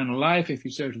reap eternal life. If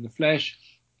you sow to the flesh,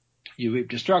 you reap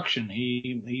destruction.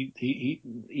 He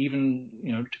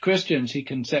even, to Christians, he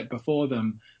can set before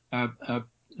them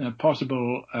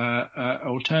possible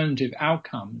alternative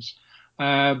outcomes.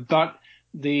 But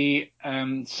the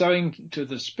sowing to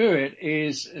the Spirit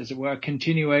is, as it were, a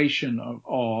continuation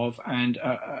of and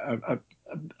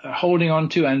holding on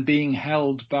to and being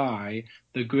held by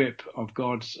the grip of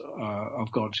God's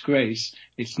grace.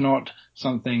 It's not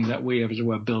something that we, as it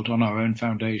were, built on our own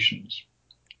foundations.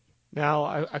 Now,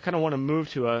 I kind of want to move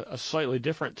to a slightly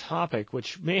different topic,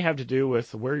 which may have to do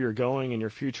with where you're going in your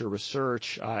future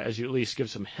research, as you at least give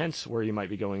some hints where you might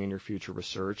be going in your future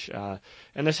research.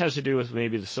 And this has to do with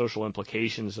maybe the social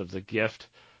implications of the gift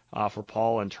for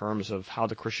Paul in terms of how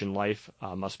the Christian life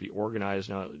must be organized.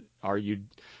 Now, are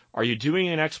you doing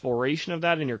an exploration of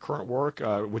that in your current work?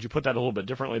 Would you put that a little bit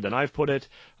differently than I've put it?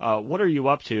 What are you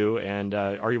up to, and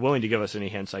are you willing to give us any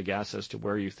hints, I guess, as to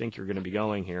where you think you're going to be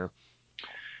going here?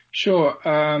 Sure.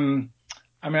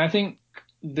 I think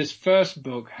this first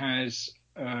book has,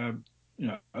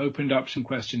 opened up some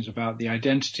questions about the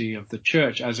identity of the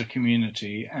church as a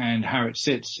community and how it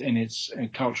sits in its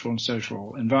cultural and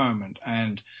social environment.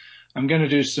 And I'm going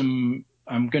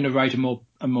to write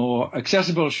a more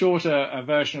accessible, shorter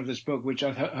version of this book, which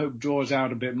I hope draws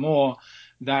out a bit more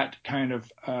that kind of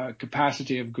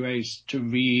capacity of grace to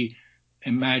reimagine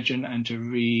and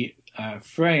to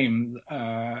frame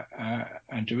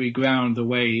and to reground the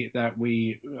way that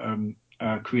we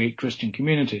create Christian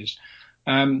communities.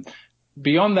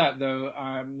 Beyond that, though,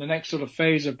 the next sort of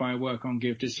phase of my work on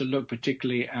gift is to look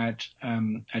particularly at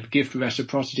gift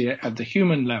reciprocity at the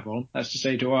human level. That's to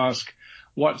say, to ask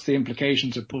what's the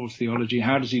implications of Paul's theology?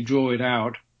 How does he draw it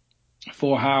out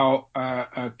for how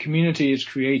a community is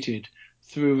created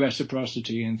through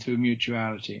reciprocity and through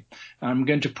mutuality? I'm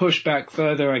going to push back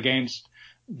further against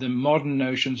the modern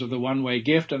notions of the one-way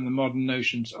gift and the modern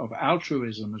notions of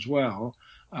altruism as well.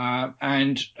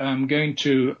 And I'm going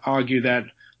to argue that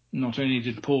not only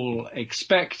did Paul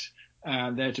expect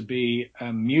there to be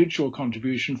a mutual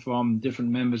contribution from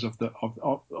different members of the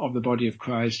body of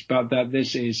Christ, but that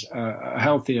this is a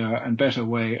healthier and better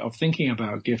way of thinking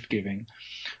about gift giving.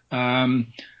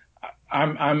 I'm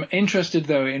interested,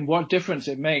 though, in what difference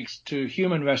it makes to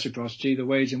human reciprocity, the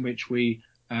ways in which we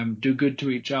do good to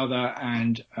each other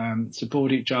and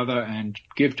support each other and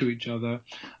give to each other,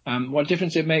 what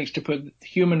difference it makes to put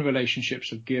human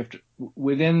relationships of gift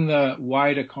within the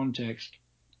wider context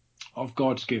of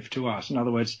God's gift to us. In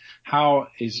other words, how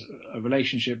is a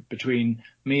relationship between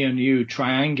me and you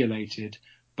triangulated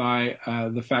by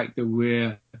the fact that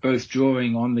we're both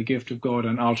drawing on the gift of God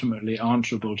and ultimately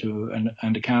answerable to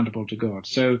and accountable to God.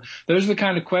 So those are the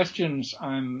kind of questions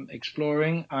I'm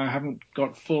exploring. I haven't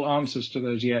got full answers to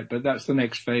those yet, but that's the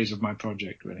next phase of my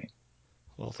project, really.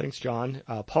 Well, thanks, John.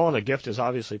 Paul and the Gift is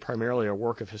obviously primarily a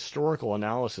work of historical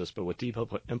analysis, but with deep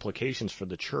implications for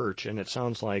the church, and it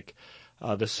sounds like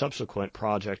the subsequent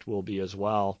project will be as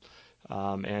well.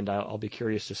 And I'll be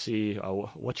curious to see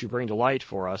what you bring to light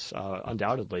for us,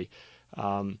 undoubtedly.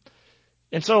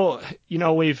 And so,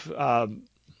 we've,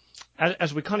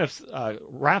 as we kind of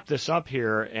wrap this up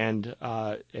here, and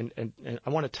I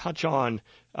want to touch on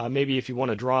maybe if you want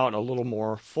to draw out a little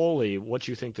more fully what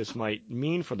you think this might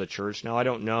mean for the church. Now, I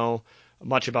don't know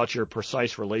much about your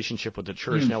precise relationship with the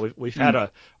church. Now we've had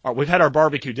our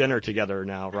barbecue dinner together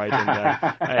now, right?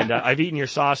 And I've eaten your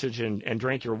sausage and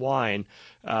drank your wine,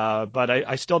 but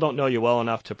I still don't know you well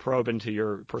enough to probe into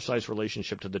your precise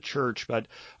relationship to the church. But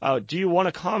do you want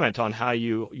to comment on how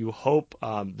you hope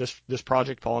this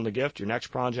project, Paul and the Gift, your next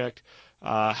project,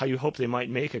 how you hope they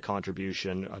might make a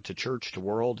contribution to church, to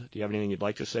world? Do you have anything you'd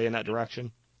like to say in that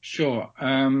direction? Sure.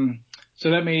 So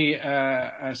let me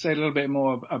say a little bit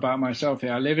more about myself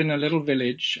here. I live in a little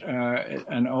village,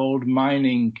 an old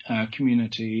mining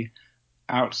community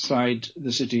outside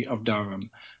the city of Durham.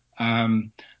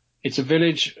 It's a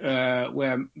village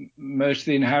where most of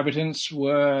the inhabitants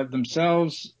were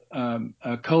themselves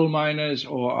coal miners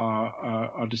or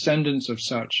are descendants of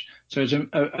such. So it's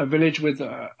a village with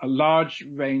a large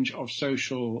range of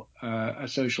social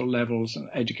levels and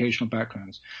educational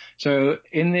backgrounds. So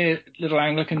in the little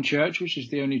Anglican church, which is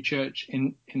the only church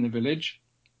in the village,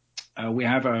 we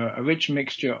have a rich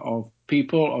mixture of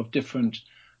people of different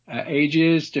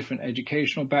ages, different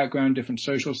educational background, different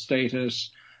social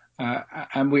status.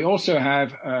 And we also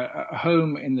have a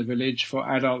home in the village for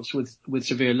adults with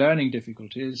severe learning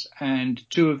difficulties, and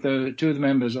two of the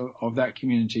members of that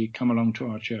community come along to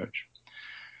our church.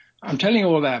 I'm telling you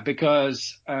all that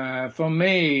because for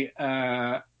me,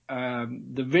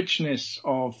 the richness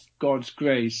of God's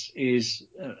grace is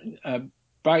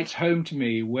bites home to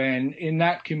me when in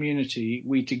that community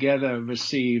we together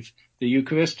receive the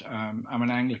Eucharist. I'm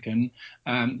an Anglican.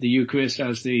 The Eucharist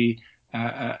as the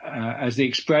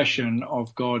expression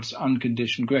of God's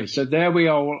unconditioned grace. So there we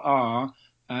all are,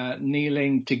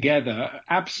 kneeling together,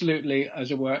 absolutely, as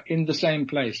it were, in the same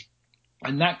place.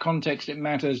 In that context, it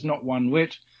matters not one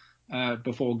whit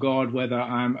before God whether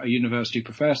I'm a university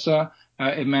professor.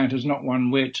 It matters not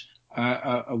one whit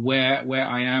where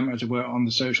I am, as it were, on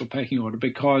the social pecking order,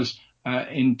 because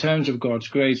in terms of God's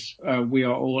grace, we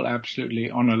are all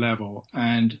absolutely on a level.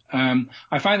 And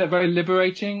I find that very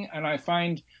liberating, and I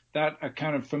find that a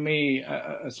kind of, for me,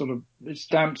 a sort of, it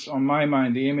stamps on my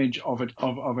mind the image of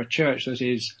a church that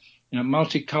is,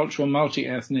 multicultural,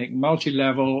 multi-ethnic,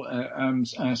 multi-level,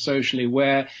 socially,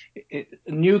 where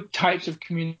new types of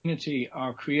community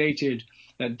are created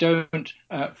that don't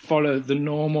follow the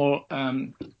normal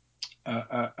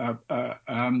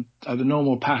the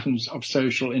normal patterns of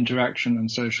social interaction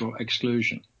and social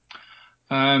exclusion.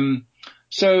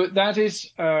 So that is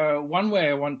one way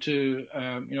I want to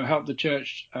help the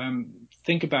church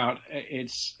think about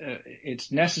its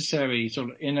necessary sort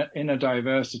of inner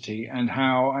diversity, and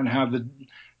how the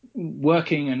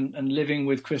working and living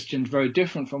with Christians very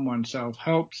different from oneself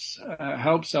helps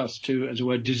us to, as it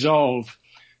were, dissolve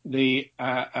the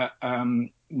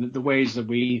ways that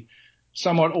we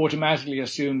somewhat automatically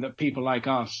assume that people like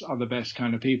us are the best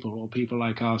kind of people, or people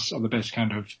like us are the best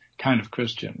kind of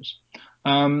Christians.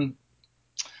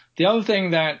 The other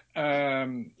thing that,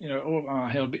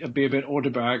 I'll be a bit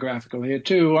autobiographical here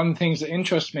too. One of the things that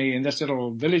interests me in this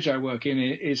little village I work in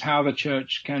is how the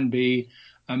church can be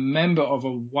a member of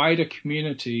a wider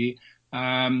community,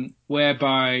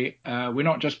 whereby we're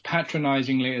not just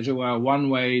patronizingly, as it were, one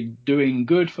way doing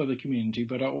good for the community,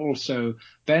 but are also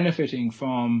benefiting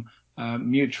from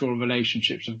mutual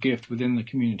relationships of gift within the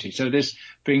community. So this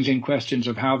brings in questions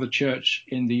of how the church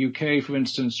in the UK, for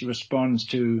instance, responds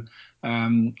to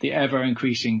the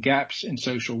ever-increasing gaps in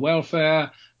social welfare,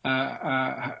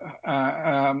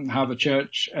 how the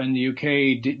church in the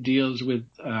UK deals with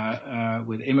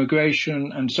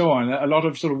immigration, and so on. A lot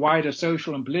of sort of wider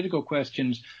social and political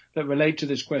questions that relate to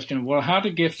this question of, well, how do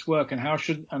gifts work, and how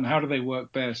do they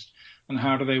work best, and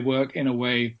how do they work in a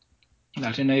way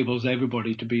that enables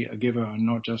everybody to be a giver and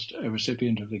not just a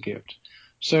recipient of the gift.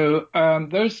 So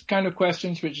those kind of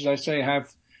questions, which, as I say,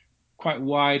 have quite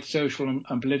wide social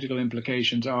and political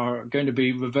implications, are going to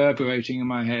be reverberating in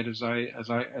my head as I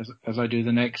do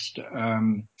the next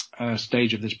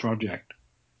stage of this project.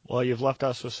 Well, you've left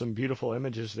us with some beautiful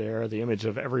images there. The image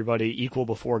of everybody equal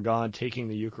before God taking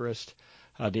the Eucharist,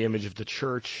 the image of the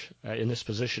church in this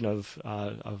position of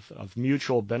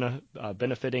mutual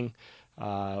benefiting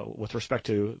with respect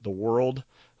to the world.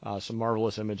 Some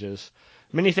marvelous images.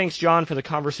 Many thanks, John, for the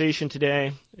conversation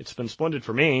today. It's been splendid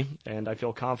for me, and I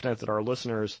feel confident that our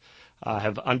listeners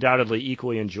have undoubtedly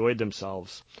equally enjoyed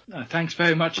themselves. Thanks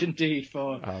very much indeed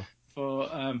for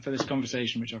this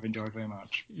conversation, which I've enjoyed very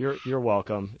much. You're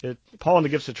welcome. Paul and the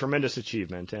Gift's a tremendous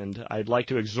achievement, and I'd like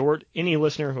to exhort any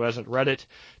listener who hasn't read it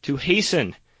to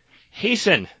hasten,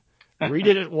 read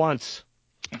it at once.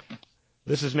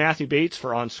 This is Matthew Bates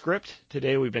for On Script.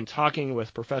 Today we've been talking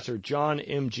with Professor John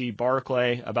M.G.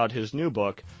 Barclay about his new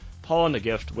book, Paul and the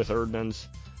Gift with Erdman's.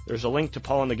 There's a link to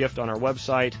Paul and the Gift on our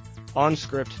website,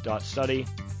 onscript.study.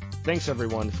 Thanks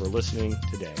everyone for listening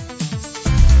today.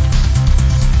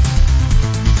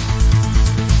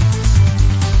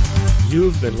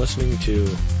 You've been listening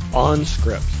to On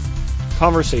Script,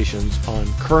 conversations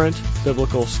on current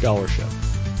biblical scholarship.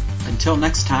 Until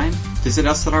next time, visit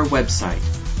us at our website,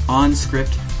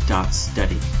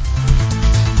 onscript.study.